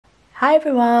Hi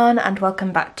everyone and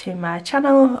welcome back to my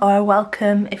channel, or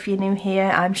welcome if you're new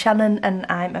here. I'm Shannon and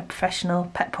I'm a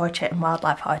professional pet portrait and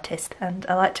wildlife artist, and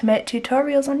I like to make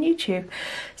tutorials on YouTube.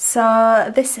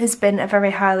 So this has been a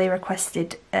very highly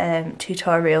requested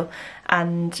tutorial,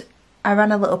 and I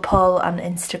ran a little poll on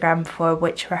Instagram for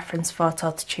which reference photo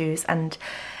to choose, and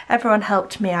everyone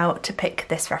helped me out to pick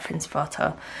this reference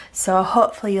photo. So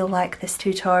hopefully you'll like this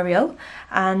tutorial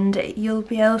and you'll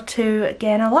be able to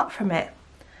gain a lot from it.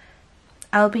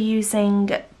 I'll be using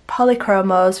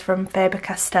Polychromos from Faber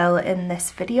Castell in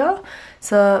this video,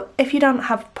 so if you don't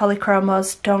have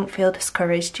Polychromos, don't feel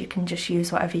discouraged. You can just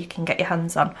use whatever you can get your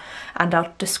hands on, and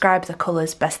I'll describe the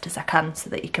colours best as I can so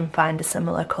that you can find a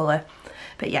similar colour.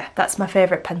 But yeah, that's my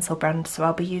favourite pencil brand, so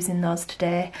I'll be using those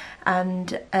today.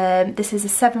 And this is a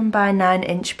 7x9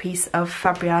 inch piece of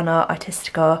Fabriano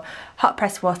Artistico hot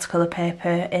press watercolour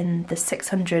paper in the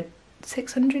 600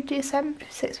 GSM,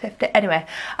 650, anyway,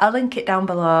 I'll link it down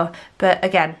below. But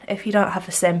again, if you don't have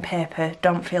the same paper,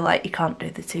 don't feel like you can't do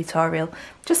the tutorial.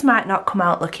 Just might not come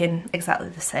out looking exactly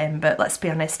the same, but let's be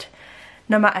honest,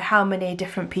 no matter how many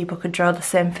different people could draw the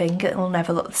same thing, it'll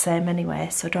never look the same anyway,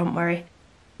 so don't worry.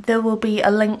 There will be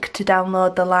a link to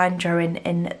download the line drawing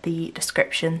in the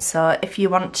description, so if you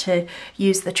want to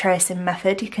use the tracing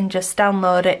method, you can just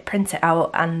download it, print it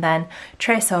out, and then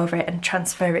trace over it and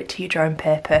transfer it to your drawing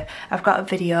paper. I've got a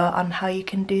video on how you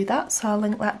can do that, so I'll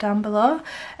link that down below.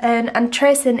 And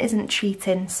tracing isn't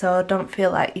cheating, so don't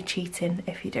feel like you're cheating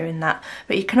if you're doing that,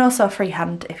 but you can also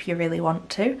freehand if you really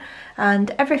want to.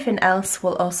 And everything else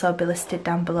will also be listed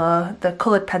down below, the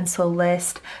coloured pencil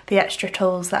list, the extra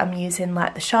tools that I'm using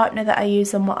like the sharpener that I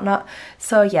use and whatnot.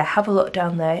 So yeah, have a look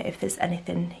down there if there's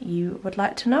anything you would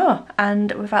like to know.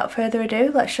 And without further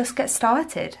ado, let's just get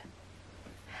started.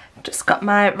 Just got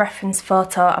my reference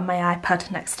photo on my iPad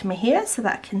next to me here so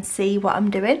that I can see what I'm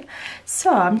doing.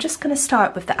 So I'm just going to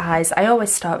start with the eyes. I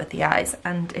always start with the eyes,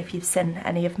 and if you've seen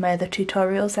any of my other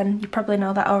tutorials then you probably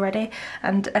know that already.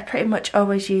 And I pretty much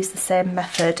always use the same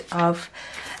method of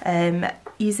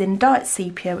using dark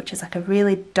sepia, which is like a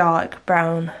really dark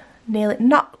brown, nearly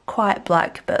not quite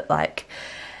black but like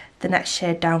the next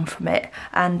shade down from it,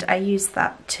 and I use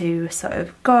that to sort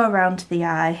of go around the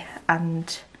eye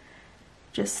and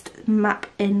just map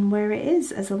in where it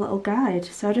is as a little guide.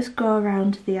 So I just go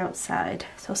around the outside.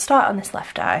 So I'll start on this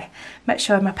left eye, make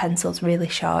sure my pencil's really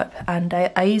sharp, and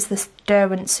I use this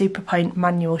Derwent Superpoint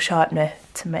manual sharpener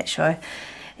to make sure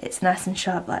it's nice and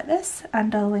sharp like this,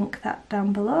 and I'll link that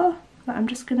down below. But I'm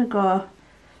just going to go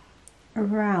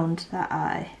around that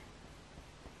eye,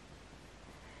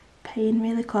 paying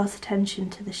really close attention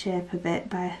to the shape of it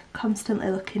by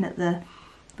constantly looking at the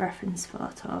reference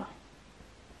photo.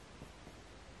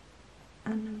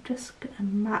 And I'm just going to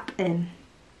map in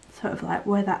sort of like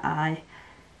where that eye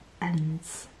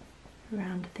ends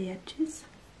around the edges.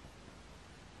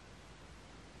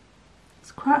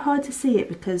 It's quite hard to see it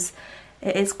because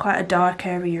it is quite a dark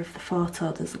area of the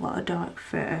photo, there's a lot of dark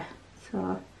fur,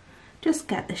 so just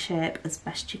get the shape as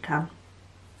best you can.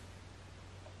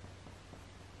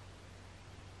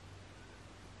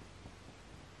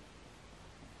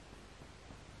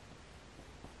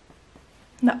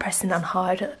 Not pressing on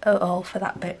hard at all for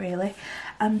that bit really.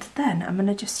 And then I'm going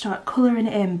to just start colouring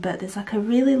it in, but there's like a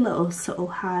really little subtle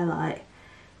highlight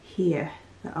here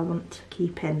that I want to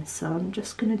keep in, so I'm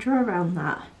just going to draw around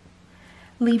that.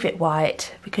 Leave it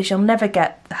white because you'll never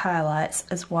get the highlights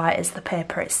as white as the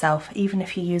paper itself. Even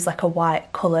if you use like a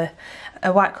white coloured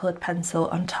pencil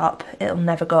on top, it'll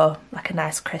never go like a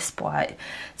nice crisp white.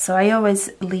 So I always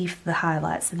leave the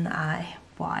highlights in the eye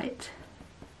white.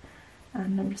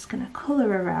 And I'm just going to colour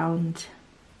around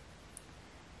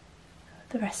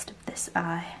the rest of this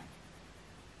eye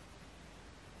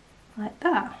like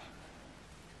that.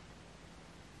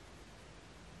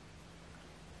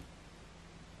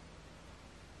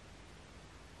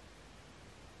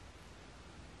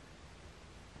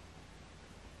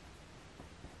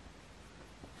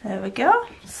 There we go,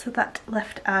 so that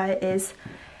left eye is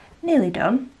nearly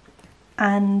done.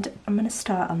 And I'm going to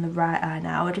start on the right eye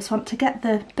now. I just want to get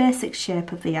the basic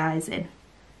shape of the eyes in.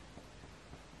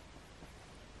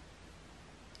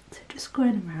 So just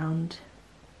going around.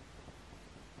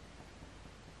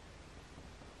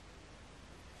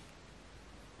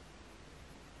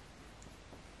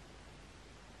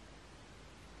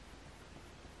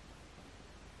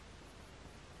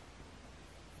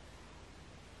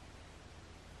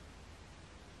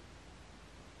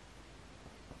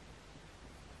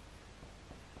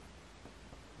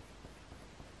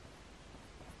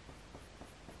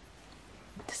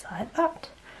 Just like that.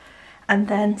 And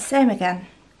then same again,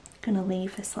 gonna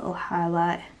leave this little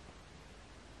highlight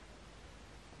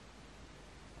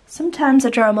Sometimes I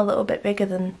draw them a little bit bigger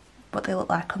than what they look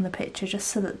like on the picture, just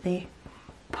so that they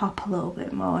pop a little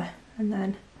bit more, and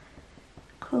then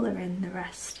colour in the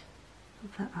rest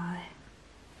of the eye.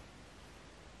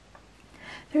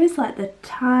 There is like the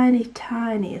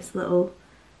tiniest little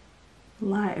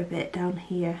lighter bit down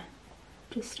here,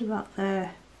 just about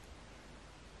there.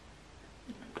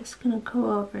 I'm just going to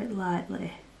go over it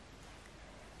lightly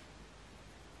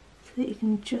so that you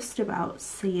can just about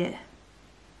see it.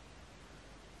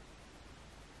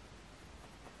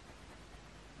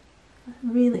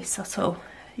 Really subtle.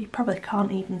 You probably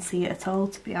can't even see it at all,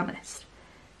 to be honest.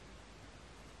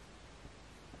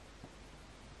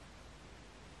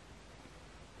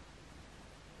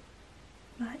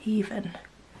 Might even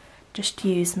just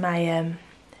use my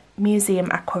Museum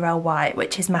Aquarelle white,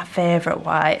 which is my favourite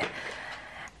white,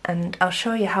 and I'll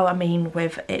show you how I mean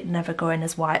with it never going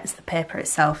as white as the paper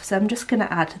itself. So I'm just going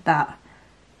to add that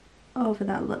over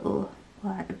that little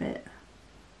lighter bit.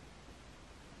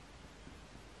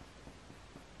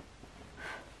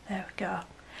 There we go.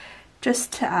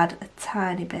 Just to add a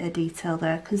tiny bit of detail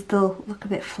there, because they'll look a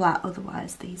bit flat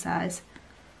otherwise, these eyes.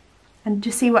 And do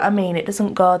you see what I mean? It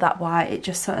doesn't go that white, it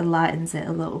just sort of lightens it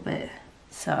a little bit.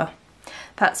 So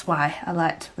that's why I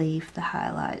like to leave the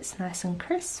highlights nice and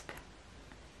crisp.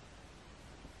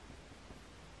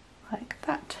 Like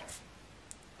that.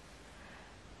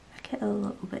 Make it a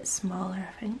little bit smaller,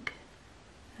 I think.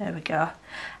 There we go.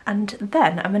 And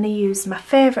then I'm going to use my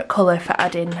favourite colour for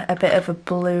adding a bit of a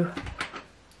blue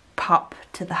pop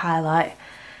to the highlight,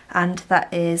 and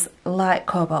that is light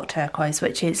Cobalt Turquoise,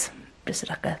 which is just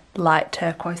like a light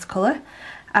turquoise colour,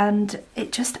 and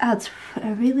it just adds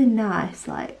a really nice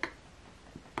like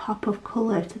pop of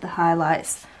colour to the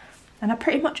highlights. And I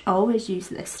pretty much always use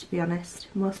this, to be honest,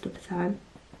 most of the time,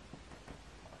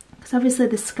 because obviously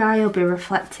the sky will be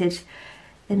reflected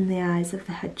in the eyes of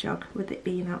the hedgehog with it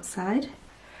being outside.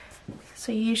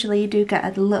 So usually you do get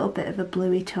a little bit of a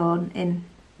bluey tone in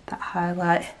that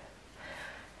highlight,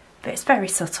 but it's very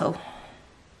subtle.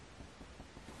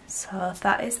 So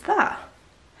that is that.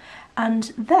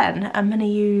 And then I'm going to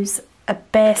use a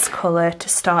base colour to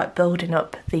start building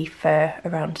up the fur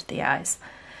around the eyes.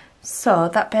 So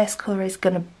that base colour is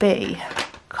going to be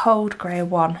Cold Grey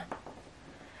 1.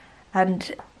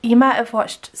 And you might have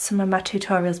watched some of my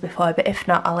tutorials before, but if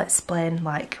not, I'll explain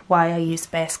like why I use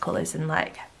base colours and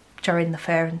like during the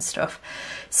fur and stuff.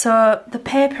 So the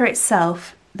paper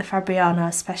itself, the Fabriano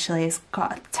especially, has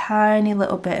got a tiny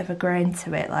little bit of a grain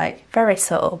to it, like very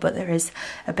subtle, but there is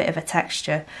a bit of a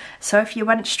texture. So if you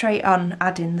went straight on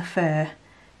adding the fur,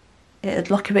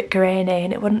 it'd look a bit grainy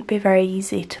and it wouldn't be very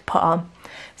easy to put on.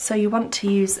 So you want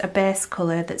to use a base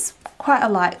colour that's quite a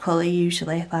light colour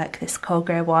usually, like this Cold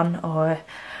Grey 1 or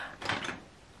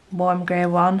Warm Grey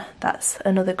 1, that's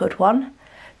another good one.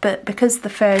 But because the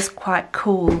fur is quite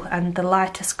cool and the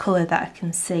lightest colour that I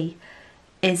can see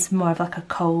is more of like a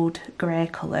cold grey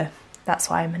colour, that's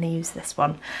why I'm going to use this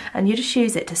one. And you just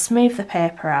use it to smooth the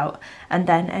paper out, and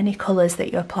then any colours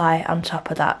that you apply on top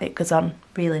of that, it goes on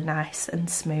really nice and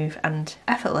smooth and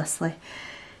effortlessly.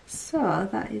 So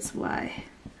that is why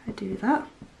I do that.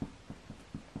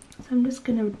 So I'm just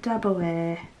going to dab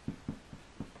away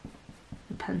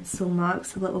the pencil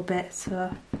marks a little bit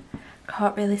so I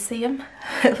can't really see them.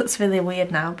 It looks really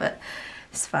weird now, but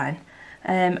it's fine.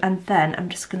 And then I'm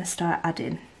just going to start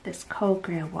adding this Cold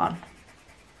Grey 1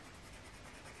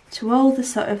 to all the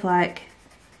sort of like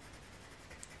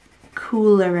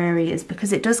cooler areas,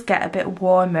 because it does get a bit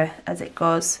warmer as it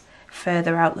goes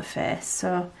further out the face.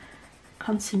 So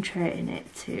concentrating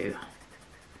it to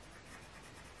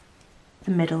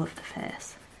the middle of the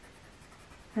face.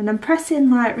 And I'm pressing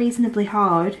like reasonably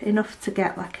hard, enough to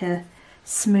get like a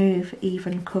smooth,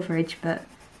 even coverage, but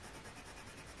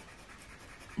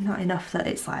not enough that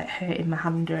it's like hurting my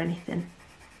hand or anything.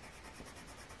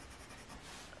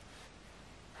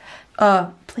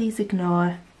 Oh, please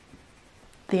ignore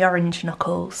the orange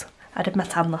knuckles. I did my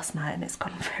tan last night and it's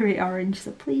gone very orange,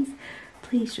 so please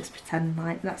just pretend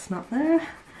like that's not there.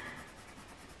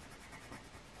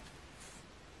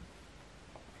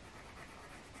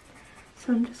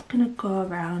 So I'm just going to go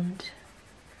around.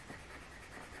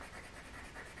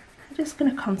 I'm just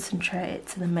going to concentrate it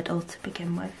to the middle to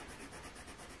begin with.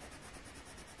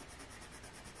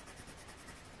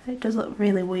 It does look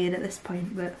really weird at this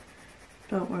point, but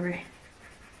don't worry,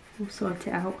 we'll sort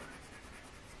it out.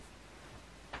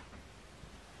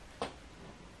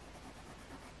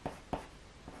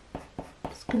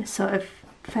 Just going to sort of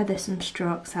feather some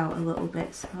strokes out a little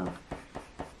bit so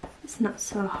it's not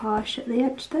so harsh at the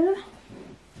edge there.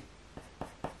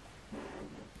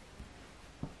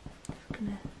 Just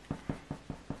going to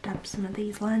dab some of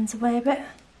these lines away a bit.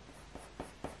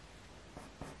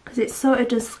 because it sort of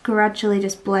just gradually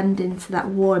just blend into that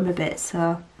warmer bit,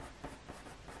 so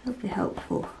it'll be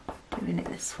helpful doing it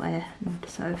this way and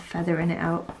sort of feathering it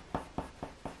out.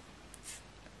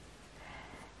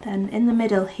 Then in the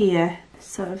middle here,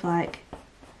 sort of like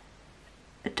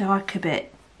a darker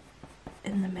bit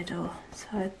in the middle,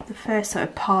 so the first sort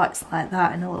of part's like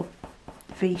that in a little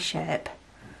V shape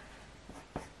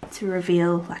to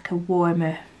reveal like a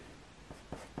warmer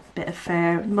bit of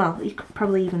fur. Well, you could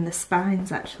probably even the spines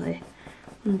actually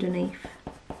underneath.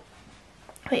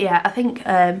 But yeah, I think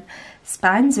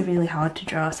spines are really hard to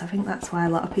draw, so I think that's why a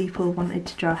lot of people wanted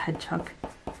to draw a hedgehog.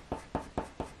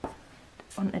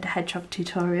 Wanted a hedgehog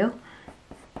tutorial.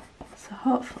 So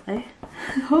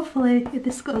hopefully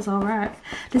this goes alright.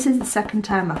 This is the second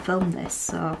time I filmed this,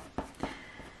 so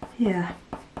yeah.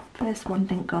 First one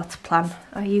didn't go to plan.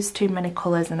 I used too many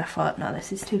colours and I thought, no,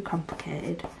 this is too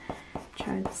complicated.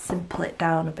 Try and simple it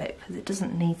down a bit because it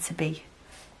doesn't need to be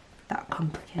that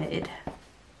complicated.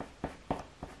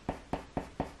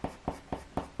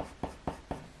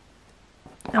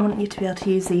 I want you to be able to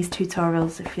use these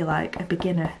tutorials if you're like a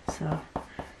beginner, so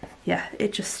yeah,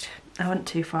 I went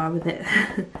too far with it.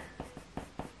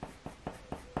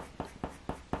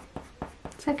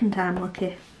 Second time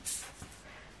lucky.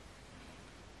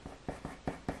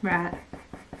 Right,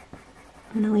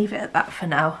 I'm going to leave it at that for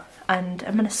now, and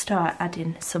I'm going to start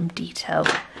adding some detail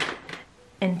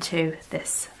into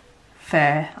this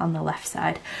fur on the left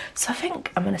side. So I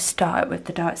think I'm going to start with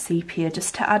the dark sepia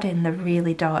just to add in the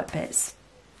really dark bits.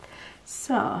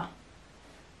 So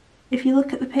if you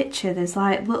look at the picture, there's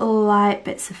like little light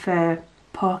bits of fur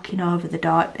poking over the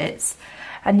dark bits,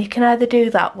 and you can either do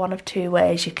that one of two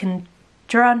ways. You can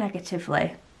draw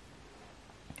negatively,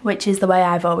 which is the way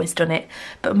I've always done it,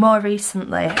 but more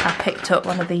recently I picked up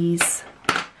one of these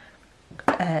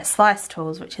slice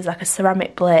tools, which is like a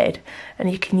ceramic blade,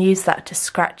 and you can use that to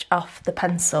scratch off the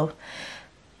pencil.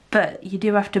 But you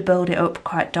do have to build it up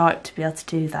quite dark to be able to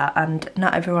do that, and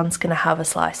not everyone's going to have a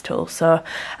slice tool, so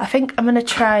I think I'm going to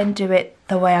try and do it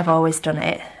the way I've always done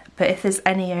it. But if there's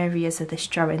any areas of this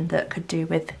drawing that could do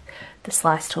with the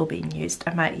slice tool being used,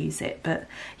 I might use it. But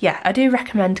yeah, I do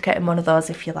recommend getting one of those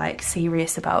if you're like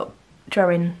serious about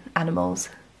drawing animals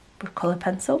with colour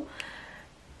pencil.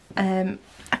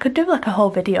 I could do like a whole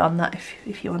video on that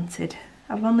if you wanted.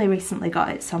 I've only recently got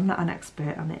it, so I'm not an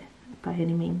expert on it by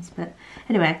any means, but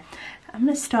anyway, I'm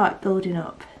going to start building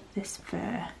up this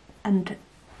fur, and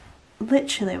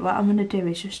literally what I'm going to do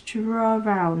is just draw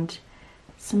around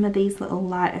some of these little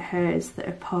lighter hairs that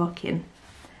are poking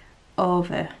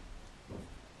over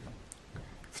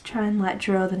to try and like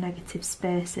draw the negative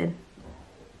space in.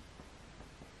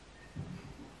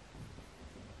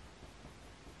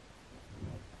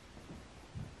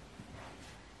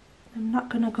 I'm not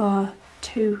going to go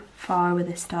too far with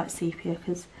this dark sepia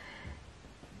because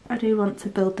I do want to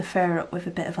build the fur up with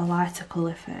a bit of a lighter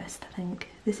colour first. I think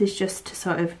this is just to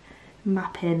sort of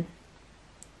map in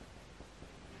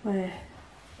where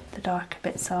the darker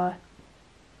bits are.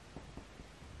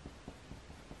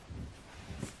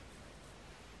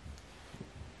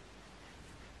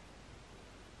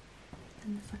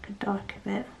 And there's like a darker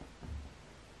bit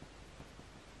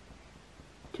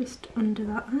just under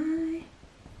that eye.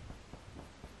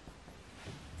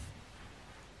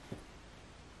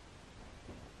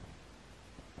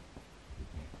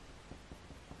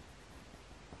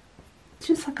 It's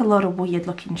just like a lot of weird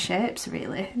looking shapes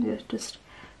really. You're just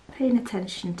paying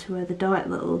attention to where the dark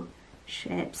little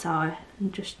shapes are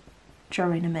and just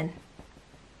drawing them in.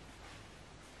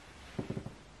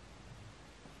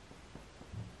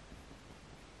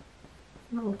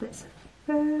 Little bits of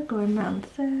fur going around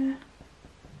there.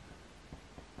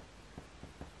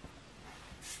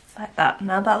 Like that.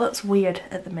 Now that looks weird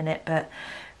at the minute, but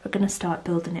we're going to start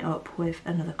building it up with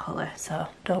another colour, so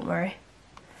don't worry.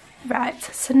 Right,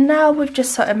 so now we've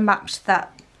just sort of mapped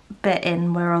that bit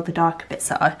in where all the darker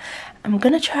bits are. I'm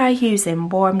going to try using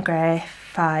warm grey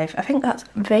 5. I think that's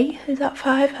V, is that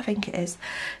 5? I think it is.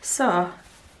 So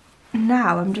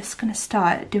now I'm just going to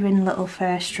start doing little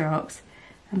fur strokes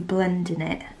and blending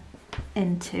it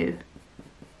into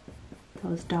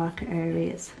those darker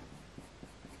areas.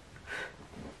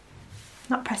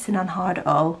 Not pressing on hard at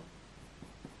all.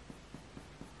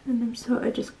 And I'm sort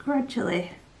of just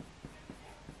gradually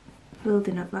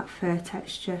building up that fur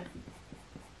texture.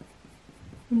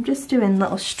 I'm just doing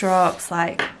little strokes,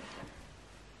 like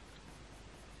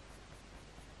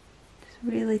just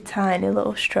really tiny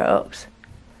little strokes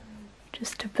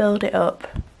just to build it up.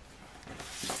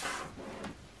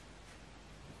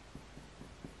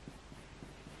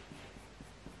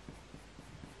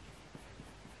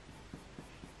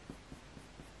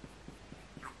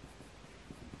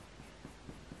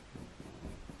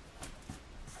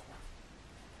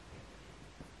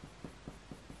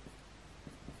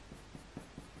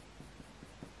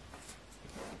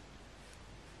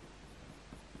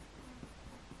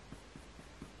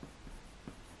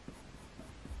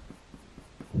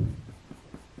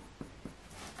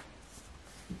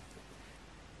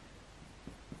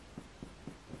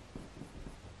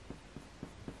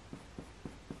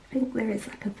 think there is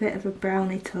like a bit of a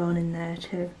browny tone in there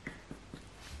too.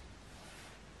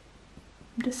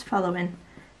 I'm just following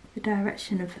the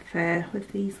direction of the fur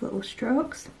with these little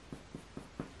strokes.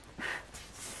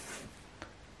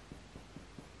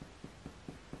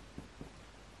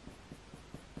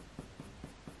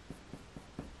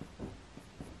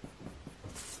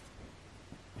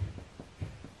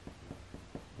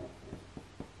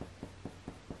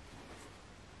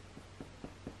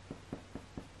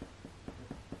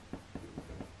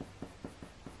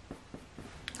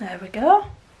 There we go.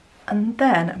 And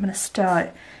then I'm going to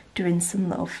start doing some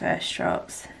little fur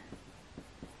strokes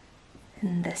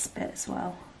in this bit as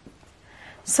well.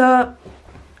 So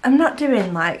I'm not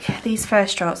doing like, these fur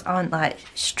strokes aren't like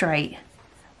straight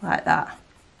like that.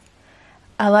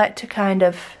 I like to kind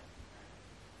of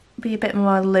be a bit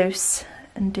more loose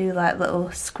and do like little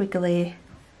squiggly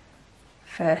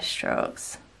fur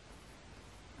strokes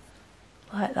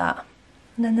like that,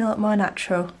 and then they look more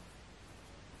natural.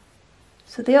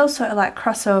 So they all sort of like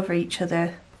cross over each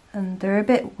other and they're a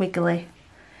bit wiggly.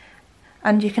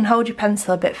 And you can hold your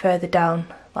pencil a bit further down,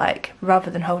 like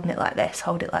rather than holding it like this,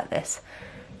 hold it like this.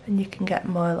 And you can get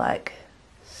more like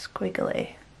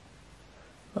squiggly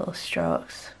little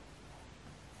strokes.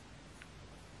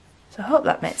 So I hope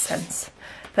that makes sense.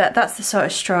 But that's the sort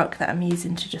of stroke that I'm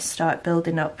using to just start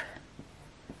building up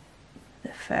the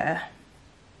fur.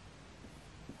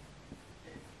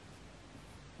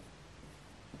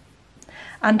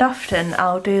 And often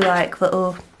I'll do like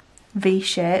little V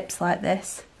shapes like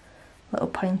this, little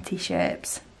pointy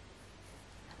shapes.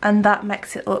 And that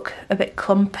makes it look a bit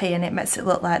clumpy and it makes it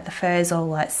look like the fur's all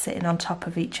like sitting on top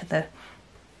of each other.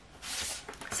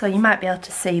 So you might be able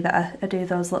to see that I do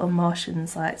those little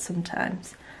motions like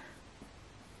sometimes.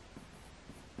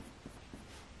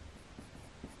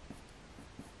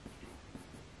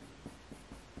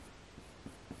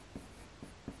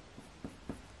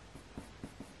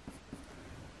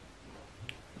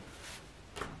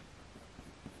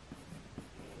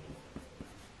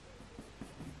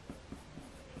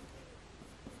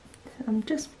 I'm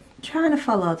just trying to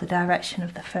follow the direction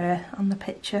of the fur on the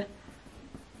picture.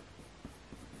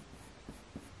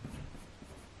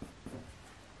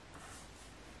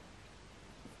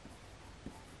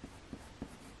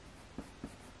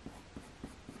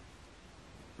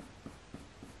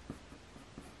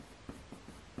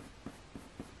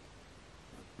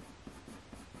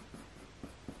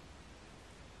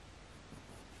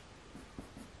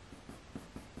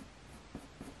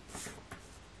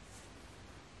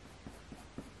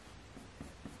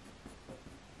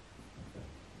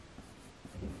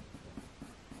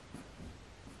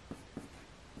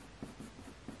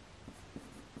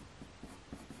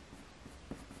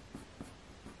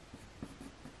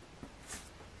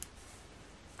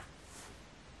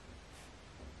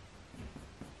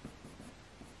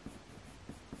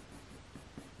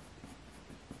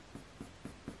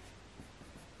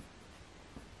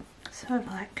 Sort of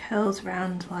like curls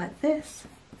round like this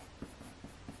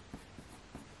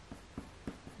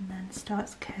and then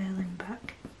starts curling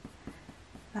back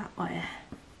that way.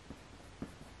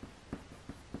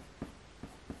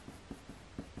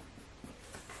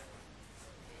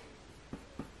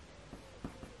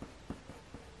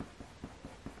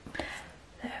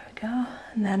 There we go,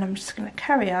 and then I'm just going to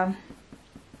carry on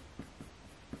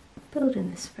building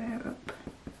this fur up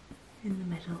in the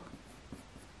middle.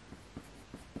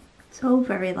 It's all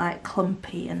very like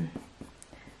clumpy and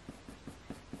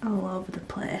all over the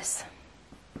place.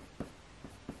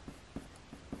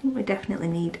 I think we definitely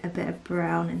need a bit of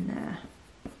brown in there.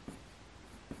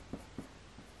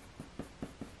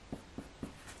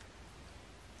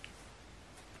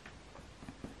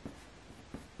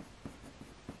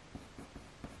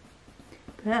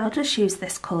 But I'll just use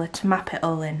this colour to map it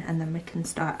all in and then we can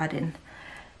start adding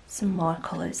some more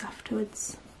colours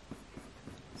afterwards.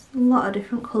 A lot of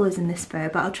different colours in this fur,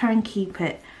 but I'll try and keep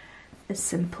it as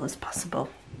simple as possible.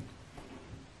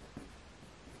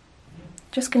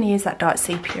 Just going to use that dark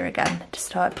sepia again to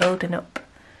start building up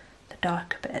the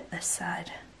darker bit at this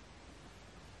side.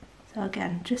 So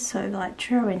again, just sort of like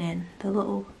throwing in the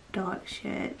little dark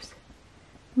shapes,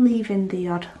 leaving the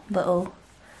odd little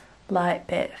light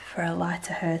bit for a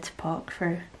lighter hair to poke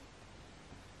through.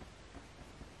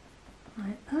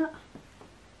 Like that.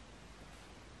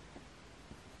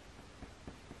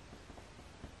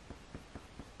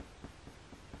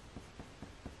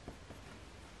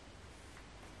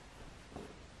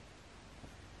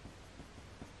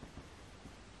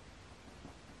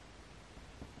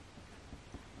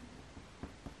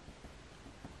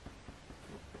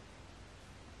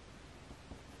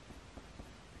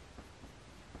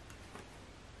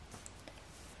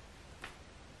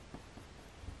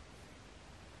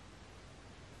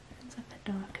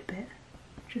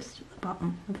 just at the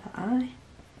bottom of the eye.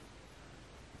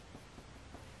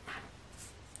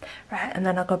 Right, and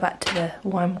then I'll go back to the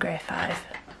warm grey 5.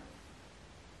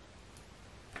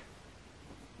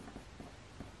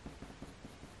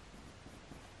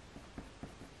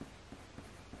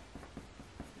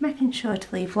 Making sure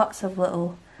to leave lots of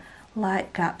little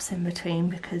light gaps in between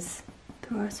because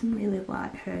there are some really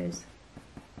light hairs.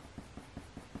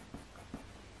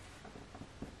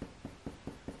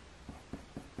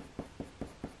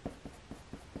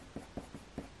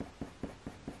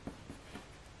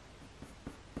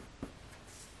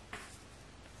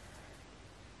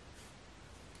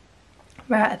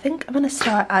 Right, I think I'm going to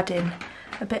start adding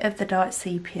a bit of the dark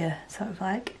sepia, sort of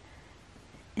like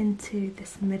into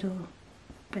this middle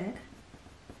bit,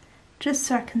 just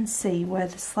so I can see where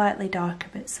the slightly darker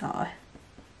bits are.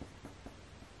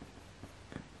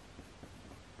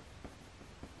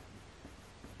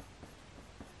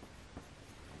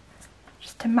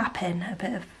 Just to map in a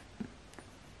bit of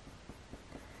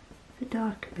the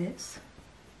darker bits.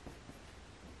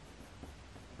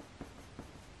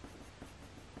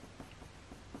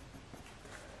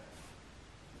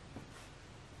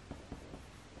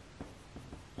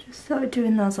 Just sort of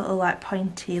doing those little like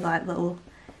pointy like little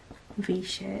V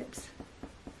shapes.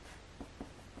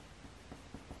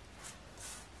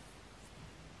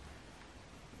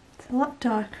 It's a lot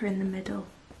darker in the middle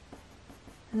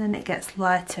and then it gets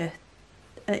lighter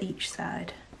at each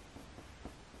side.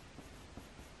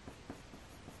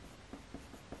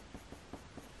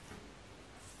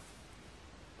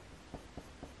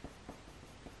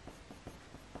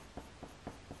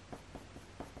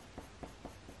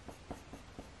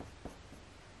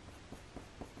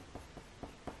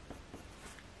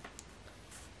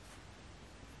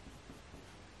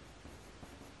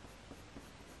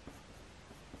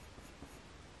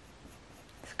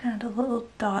 Kind of a little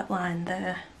dark line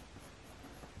there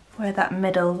where that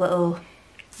middle little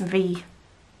V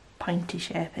pointy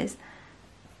shape is,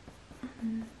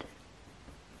 and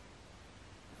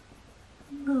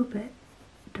a little bit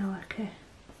darker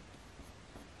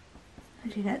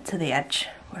as you get to the edge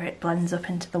where it blends up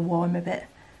into the warm a bit.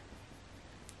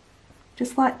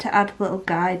 Just like to add little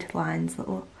guidelines,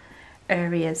 little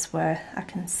areas where I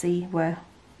can see where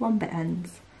one bit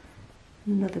ends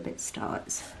and another bit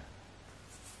starts.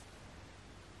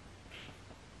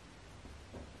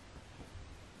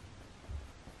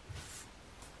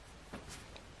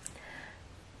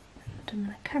 I'm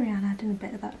going to carry on adding a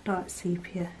bit of that dark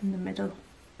sepia in the middle.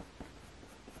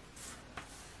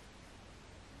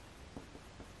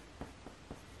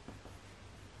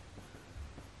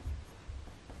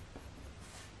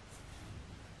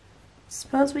 I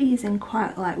suppose we're using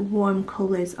quite like warm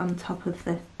colours on top of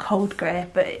the cold grey,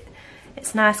 but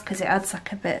it's nice because it adds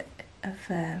like a bit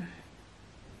of an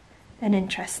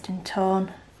interesting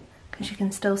tone because you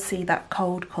can still see that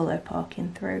cold colour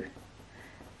poking through.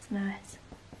 It's nice.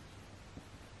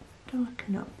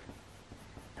 Darken up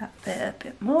that bit a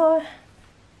bit more.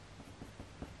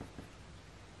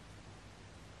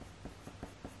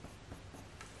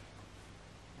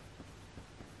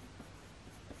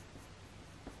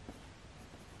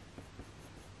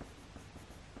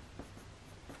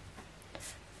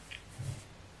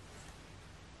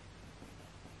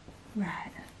 Right, I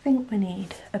think we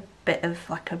need a bit of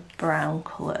like a brown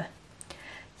colour.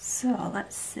 So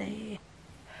let's see.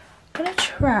 I'm going to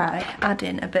try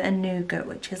adding a bit of Nougat,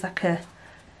 which is like a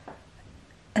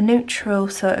neutral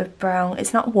sort of brown.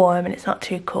 It's not warm and it's not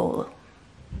too cool.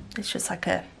 It's just like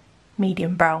a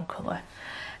medium brown colour.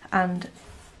 And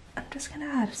I'm just going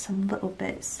to add some little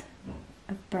bits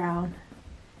of brown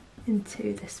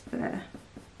into this fur.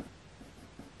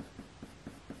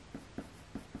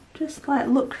 Just like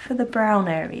look for the brown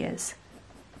areas.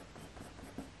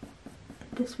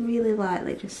 Just really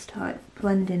lightly just start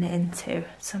blending it into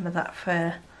some of that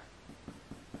fur.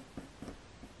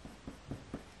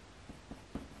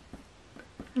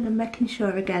 And I'm making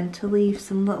sure again to leave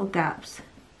some little gaps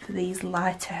for these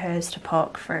lighter hairs to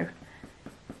poke through.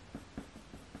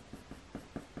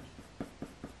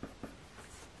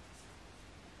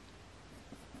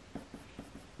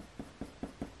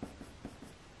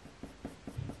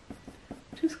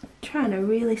 Just trying to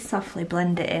really softly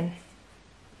blend it in.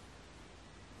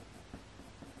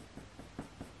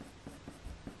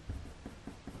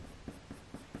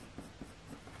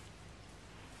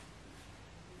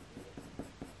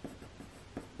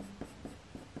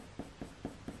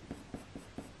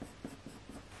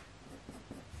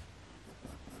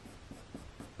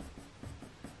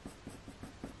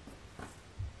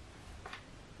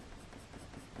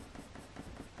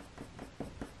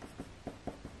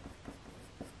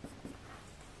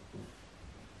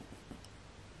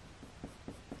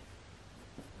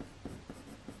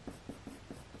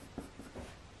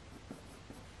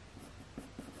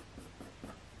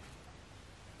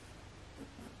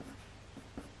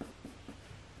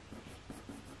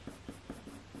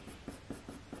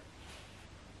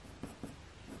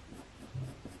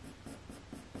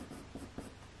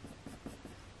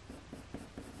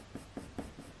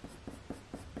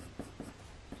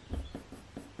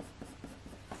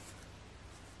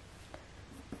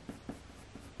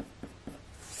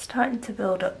 starting to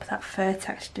build up that fur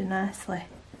texture nicely.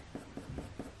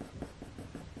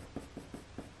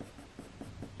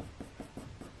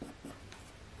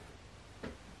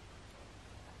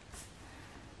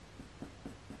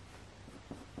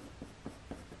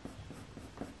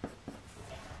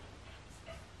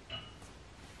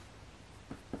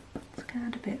 Just gonna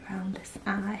add a bit around this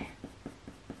eye.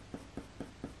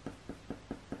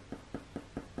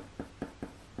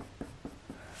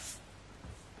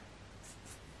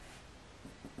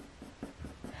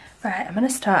 Right, I'm going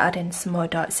to start adding some more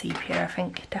dark sepia. I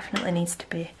think it definitely needs to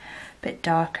be a bit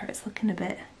darker. It's looking a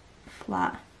bit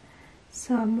flat.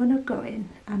 So I'm going to go in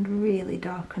and really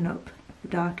darken up the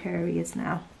dark areas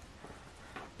now.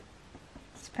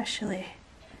 Especially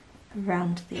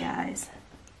around the eyes.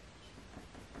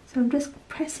 So I'm just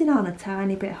pressing on a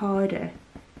tiny bit harder,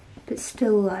 but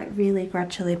still like really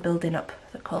gradually building up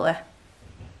the colour.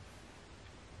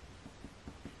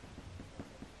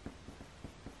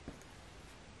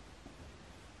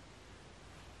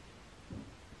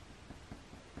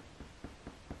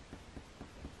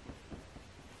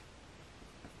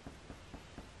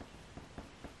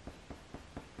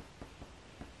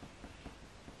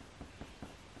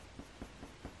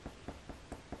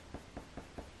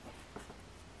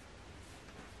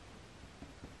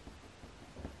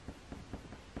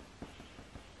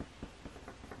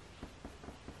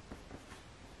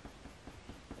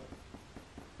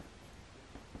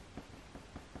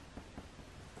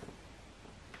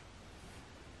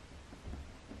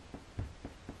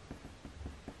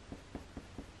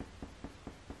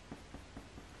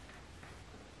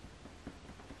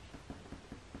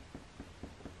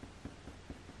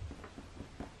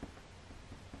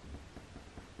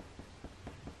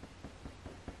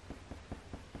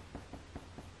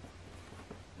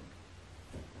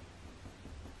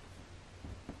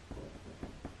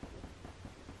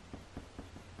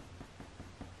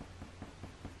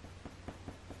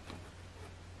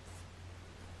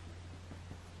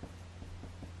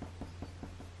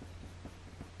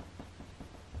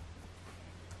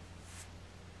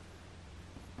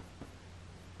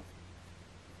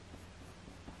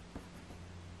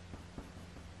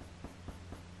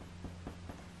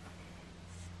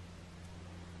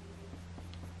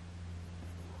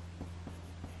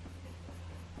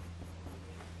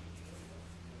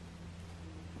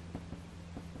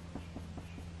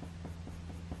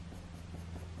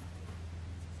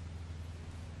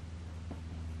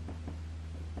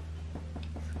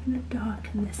 I'm going to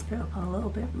darken this bit up a little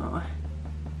bit more.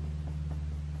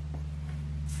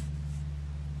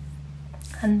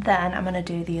 And then I'm going to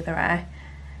do the other eye,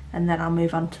 and then I'll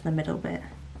move on to the middle bit.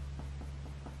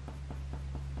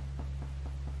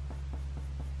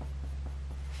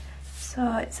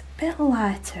 So it's a bit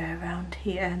lighter around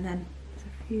here, and then there's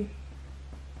a few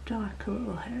darker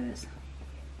little hairs.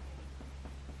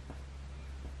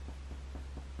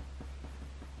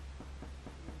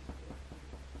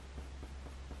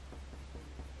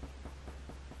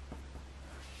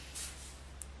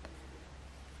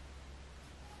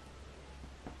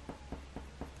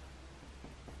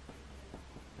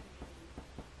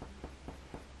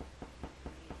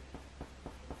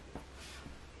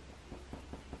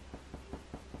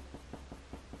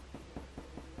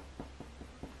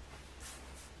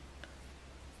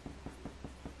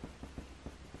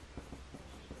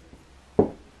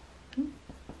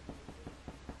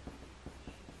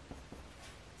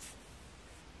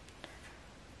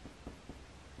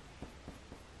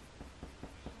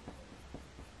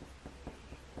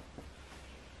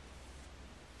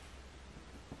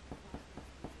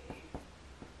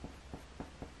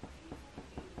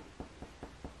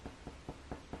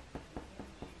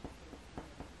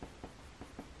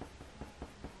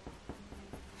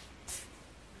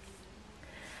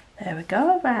 There we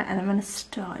go, right, and I'm going to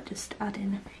start just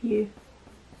adding a few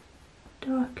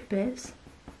darker bits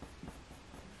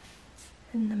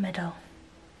in the middle.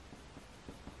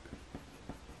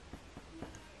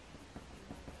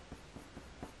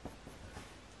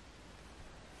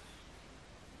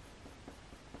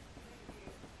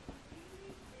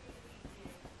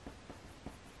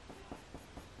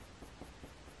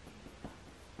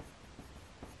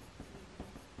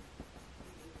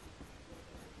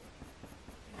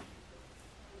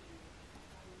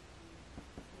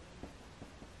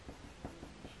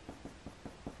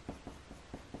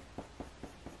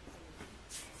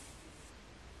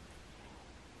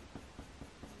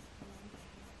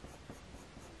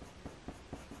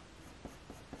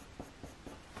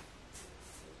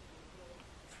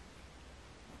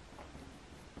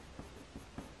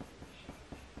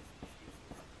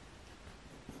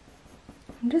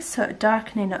 I'm just sort of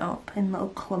darkening it up in little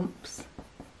clumps.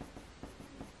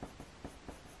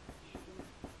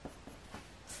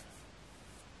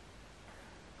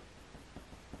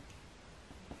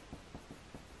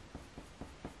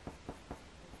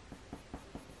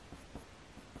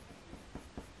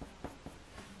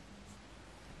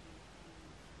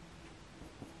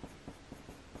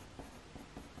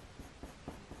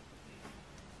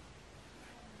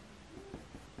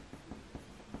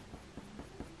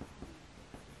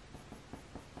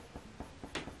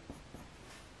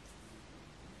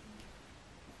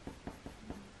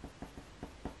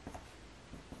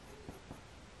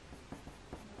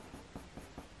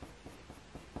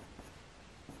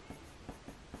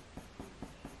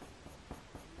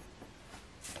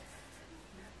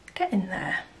 getting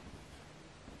there.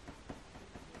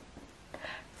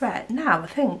 Right, now I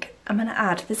think I'm going to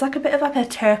add, there's like a bit of like a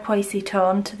turquoisey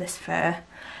tone to this fur,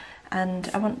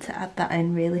 and I want to add that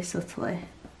in really subtly.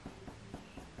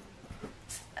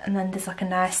 And then there's like a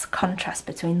nice contrast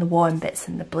between the warm bits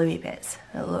and the bluey bits.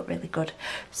 It'll look really good.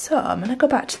 So I'm going to go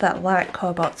back to that light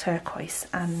cobalt turquoise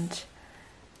and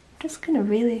just going to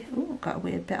really, oh, got a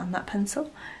weird bit on that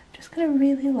pencil. Just going to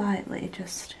really lightly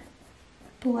just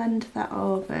blend that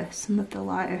over some of the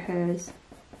lighter hairs.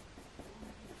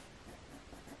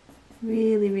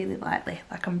 Really, really lightly,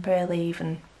 like I'm barely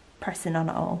even pressing on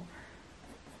at all.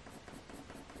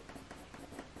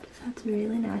 Just adds a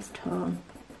really nice tone.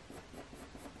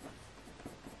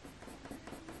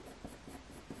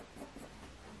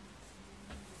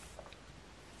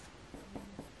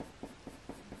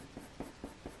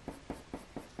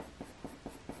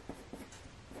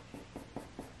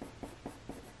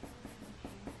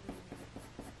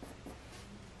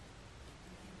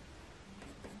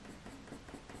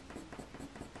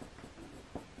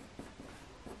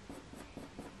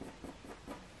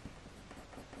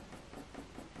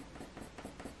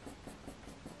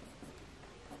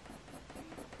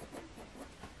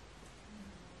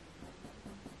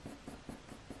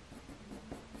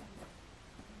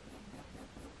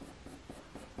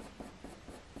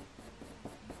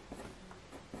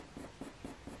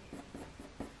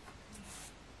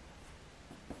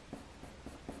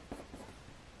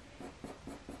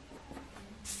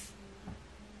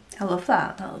 I love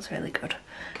that, that looks really good.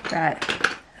 Right,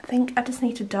 I think I just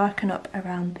need to darken up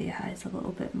around the eyes a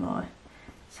little bit more.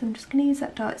 So I'm just going to use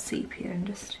that dark sepia and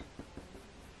just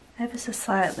ever so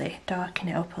slightly darken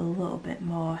it up a little bit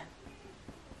more.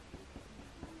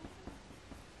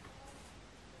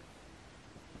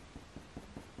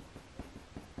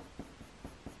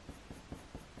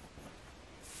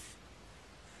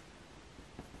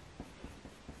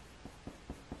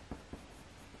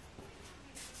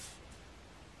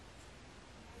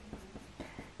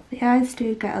 The eyes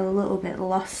do get a little bit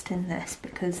lost in this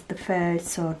because the fur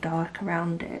is so dark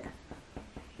around it.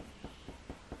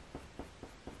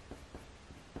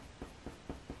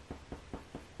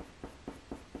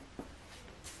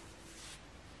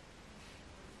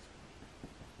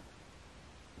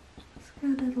 Just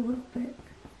add a little bit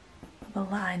of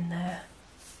a line there.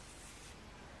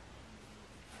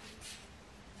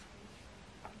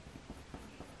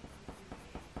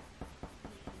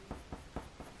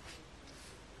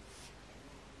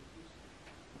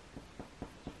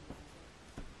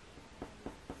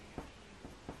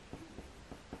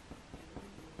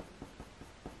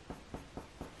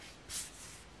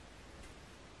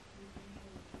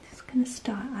 Going to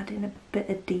start adding a bit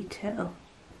of detail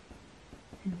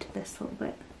into this little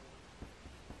bit.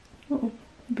 Little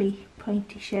wee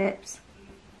pointy shapes.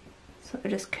 Sort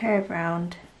of just curve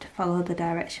round to follow the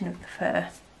direction of the fur.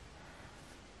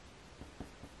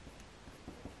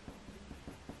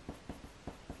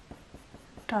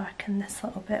 Darken this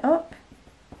little bit up.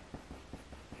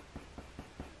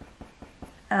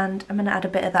 And I'm going to add a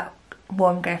bit of that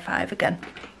warm grey 5 again.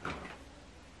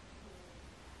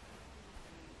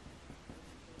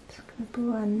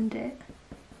 Blend it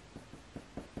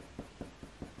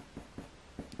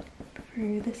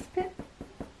through this bit.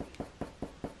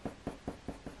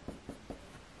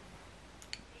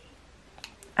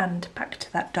 And back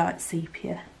to that dark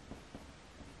sepia.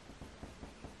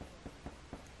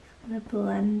 I'm going to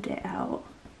blend it out.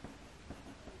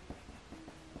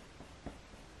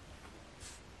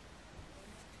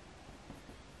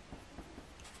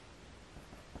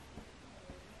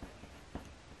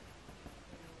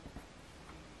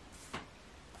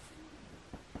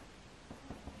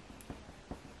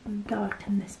 And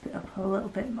darken this bit up a little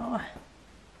bit more.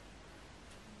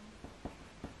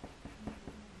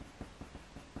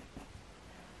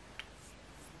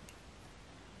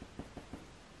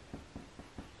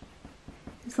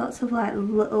 There's lots of like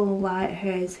little light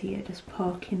hairs here just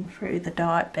poking through the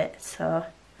dark bit, so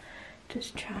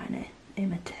just trying to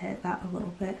imitate that a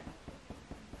little bit.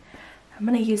 I'm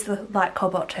going to use the light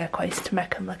cobalt turquoise to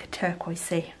make them like a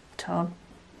turquoisey tone.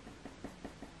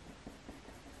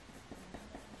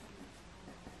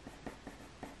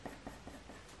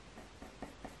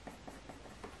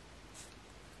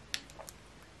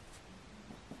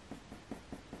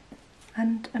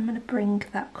 And I'm going to bring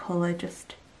that colour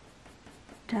just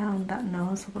down that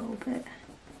nose a little bit.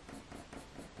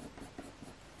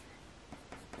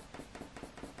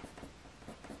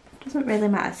 Doesn't really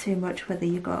matter too much whether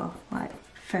you go like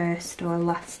first or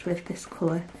last with this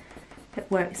colour, it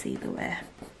works either way.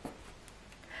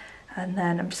 And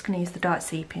then I'm just going to use the dark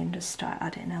sepia and just start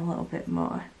adding a little bit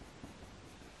more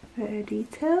fur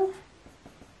detail.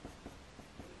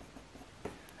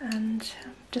 And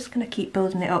I'm just going to keep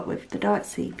building it up with the dark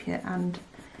sepia and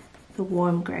the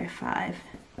warm grey 5.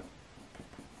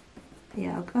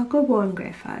 Yeah, I'll go warm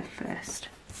grey 5 first.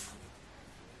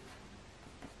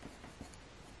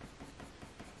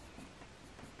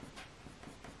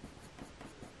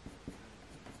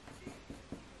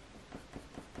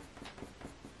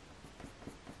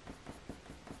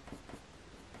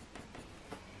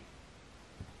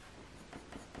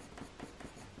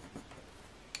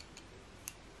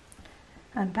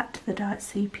 And back to the dark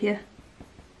sepia.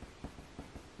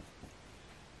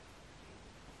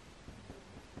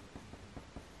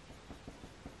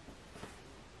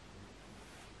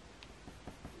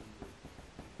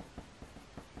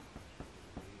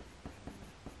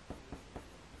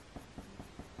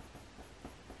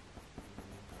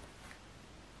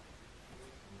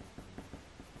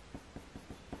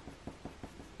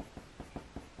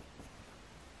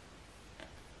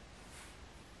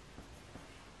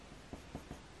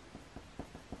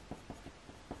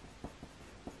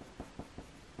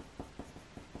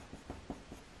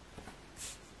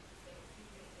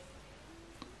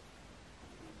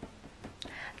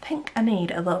 I think I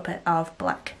need a little bit of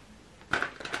black. I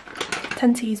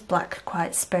tend to use black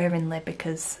quite sparingly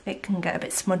because it can get a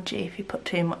bit smudgy if you put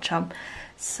too much on.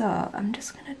 So I'm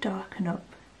just going to darken up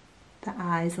the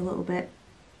eyes a little bit.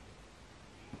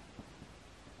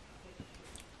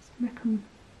 Just make them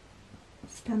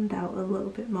stand out a little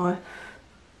bit more.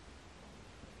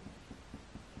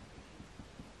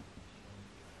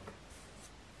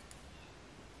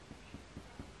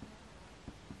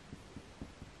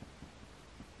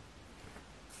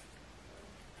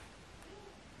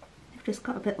 Just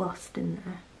got a bit lost in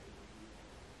there.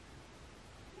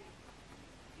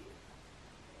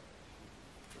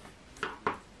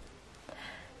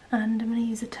 And I'm going to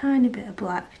use a tiny bit of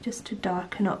black just to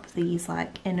darken up these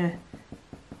like inner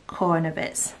corner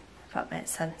bits, if that makes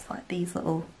sense, like these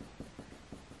little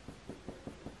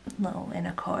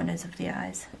inner corners of the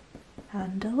eyes,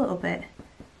 and a little bit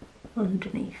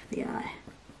underneath the eye.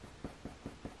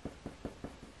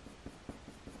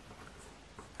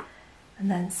 And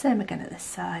then same again at this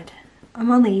side. I'm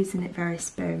only using it very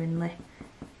sparingly,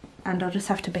 and I'll just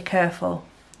have to be careful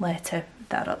later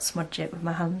that I don't smudge it with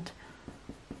my hand.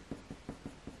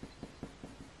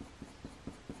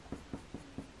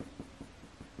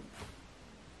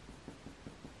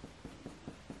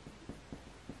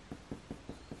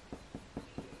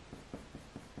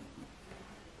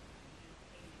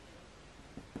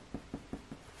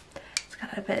 It's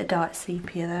got a bit of dark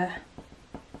sepia there.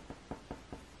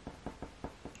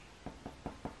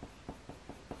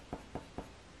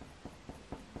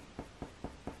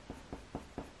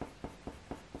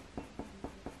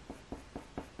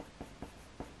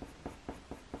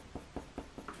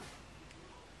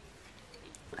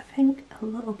 I think a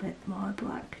little bit more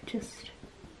black just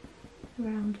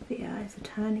around the eyes a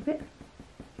tiny bit.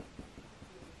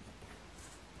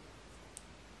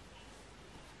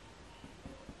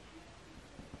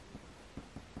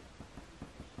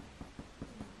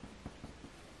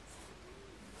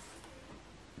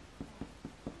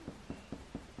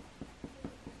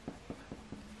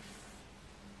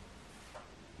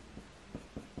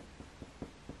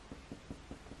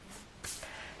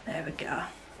 There we go.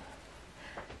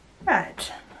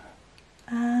 Right,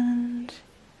 and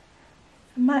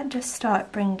I might just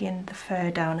start bringing the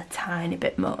fur down a tiny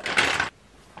bit more.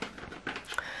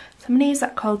 So I'm going to use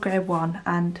that cold grey 1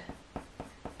 and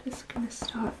just going to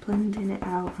start blending it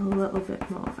out a little bit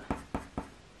more.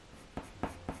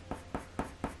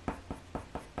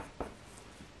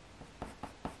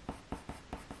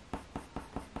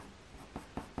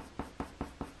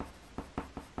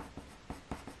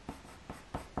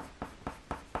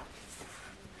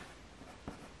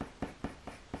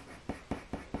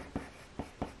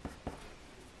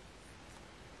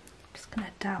 Going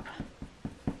to dab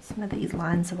some of these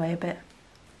lines away a bit.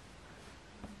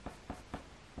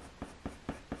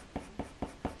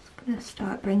 Just going to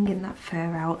start bringing that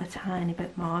fur out a tiny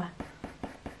bit more.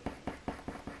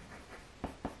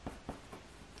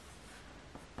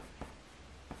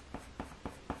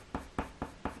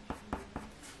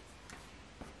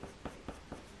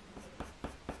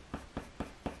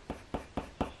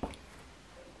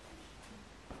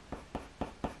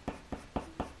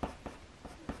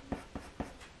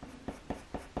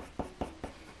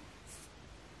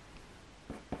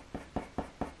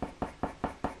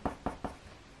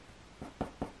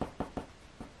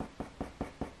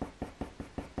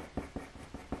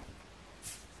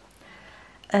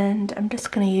 And I'm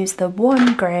just going to use the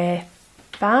warm grey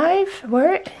 5,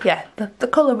 were it? Yeah, the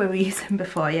colour we were using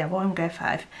before, yeah, Warm Grey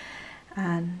 5.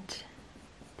 And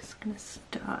just going to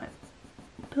start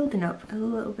building up a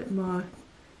little bit more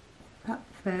that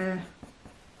fur.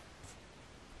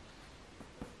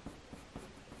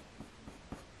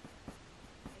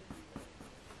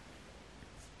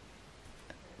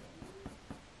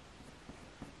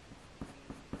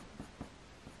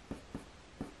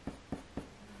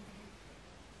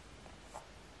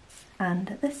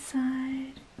 And at this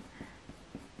side.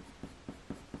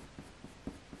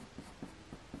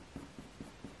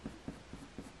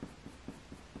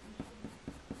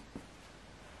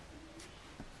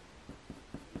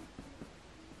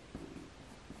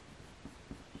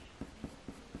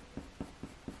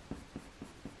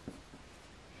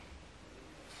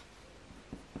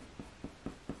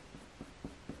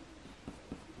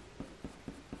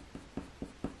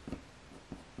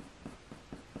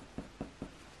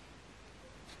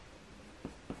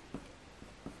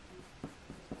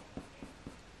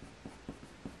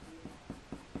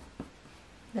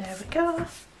 There we go.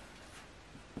 Just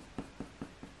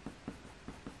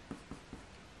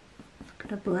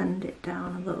gonna blend it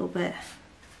down a little bit.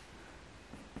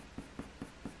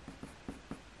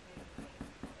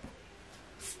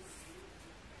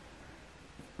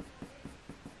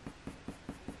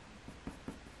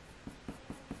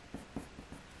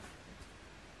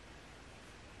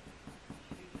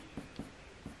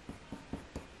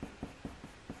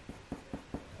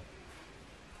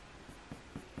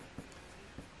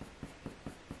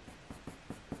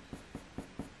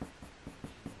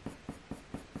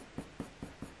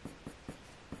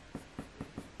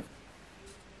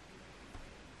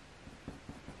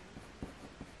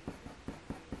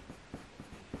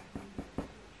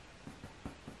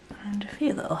 And a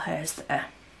few little hairs there.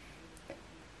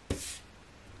 A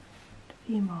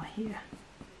few more here.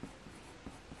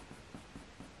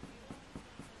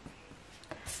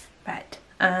 Right,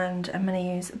 and I'm going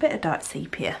to use a bit of dark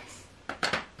sepia.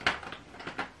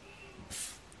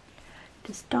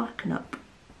 Just darken up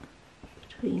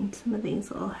between some of these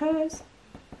little hairs.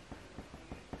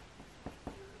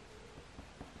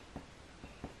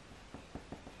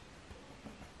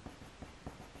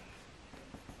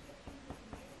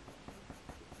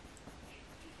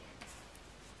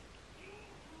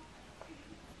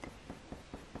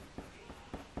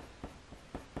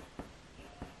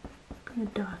 I'm going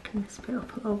to darken this bit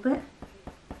up a little bit.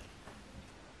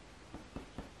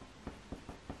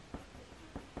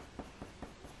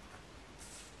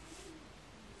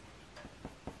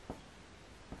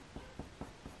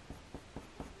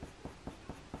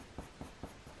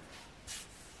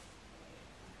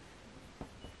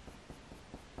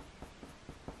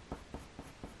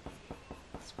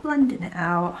 Just blending it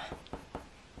out.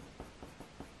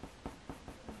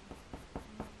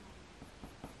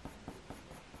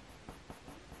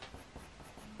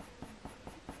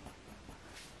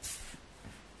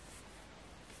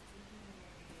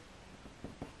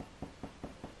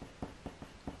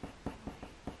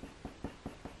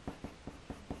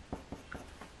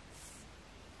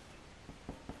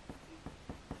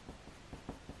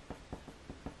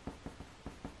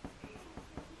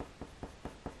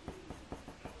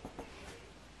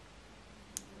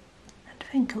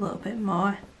 I think a little bit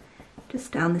more,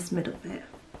 just down this middle bit.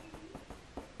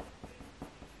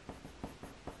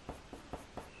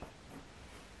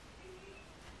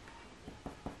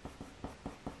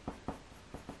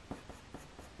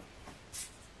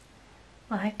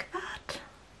 Like that.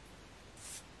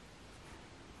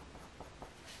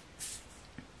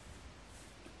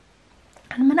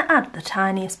 And I'm going to add the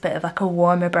tiniest bit of like a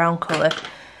warmer brown colour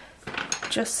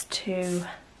just to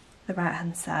the right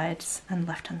hand sides and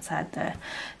left hand side there.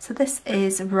 So this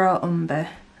is raw umber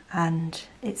and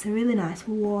it's a really nice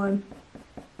warm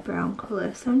brown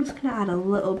colour, so I'm just going to add a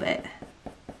little bit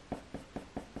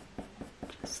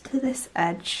just to this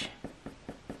edge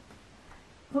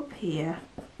up here.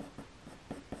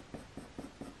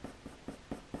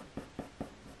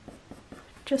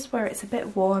 Just where it's a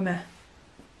bit warmer.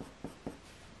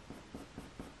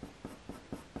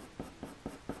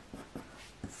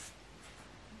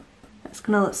 It's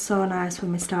gonna look so nice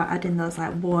when we start adding those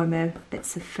like warmer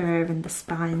bits of fur and the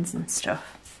spines and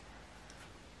stuff.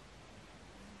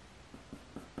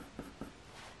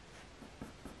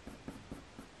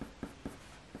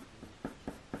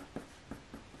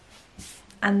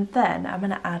 And then I'm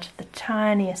gonna add the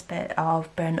tiniest bit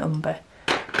of burnt umber.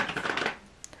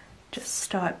 Just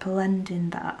start blending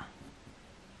that.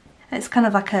 It's kind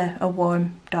of like a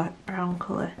warm dark brown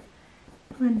colour.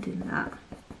 Blending that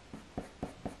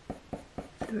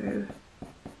through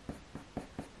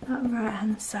that right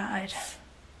hand side.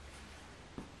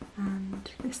 and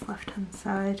this left hand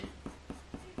side.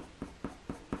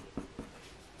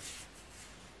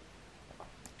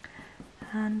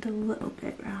 And a little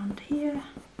bit round here.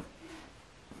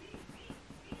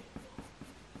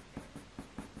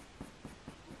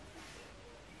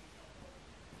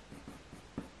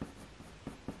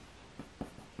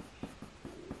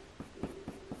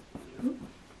 Ooh,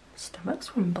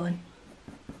 stomach's rumbling.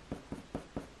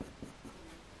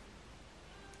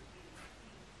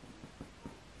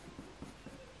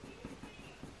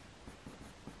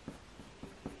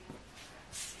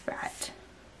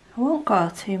 I won't go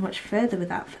too much further with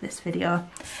that for this video.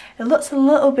 It looks a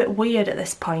little bit weird at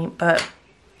this point, but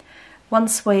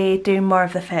once we do more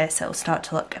of the face it'll start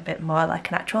to look a bit more like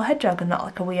an actual hedgehog and not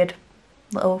like a weird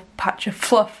little patch of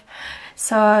fluff.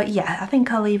 So yeah, I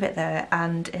think I'll leave it there,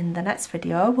 and in the next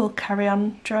video we'll carry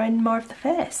on drawing more of the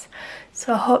face.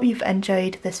 So I hope you've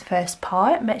enjoyed this first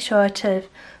part. Make sure to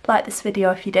like this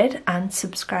video if you did, and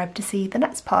subscribe to see the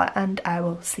next part, and I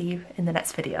will see you in the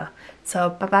next video. So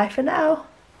bye bye for now.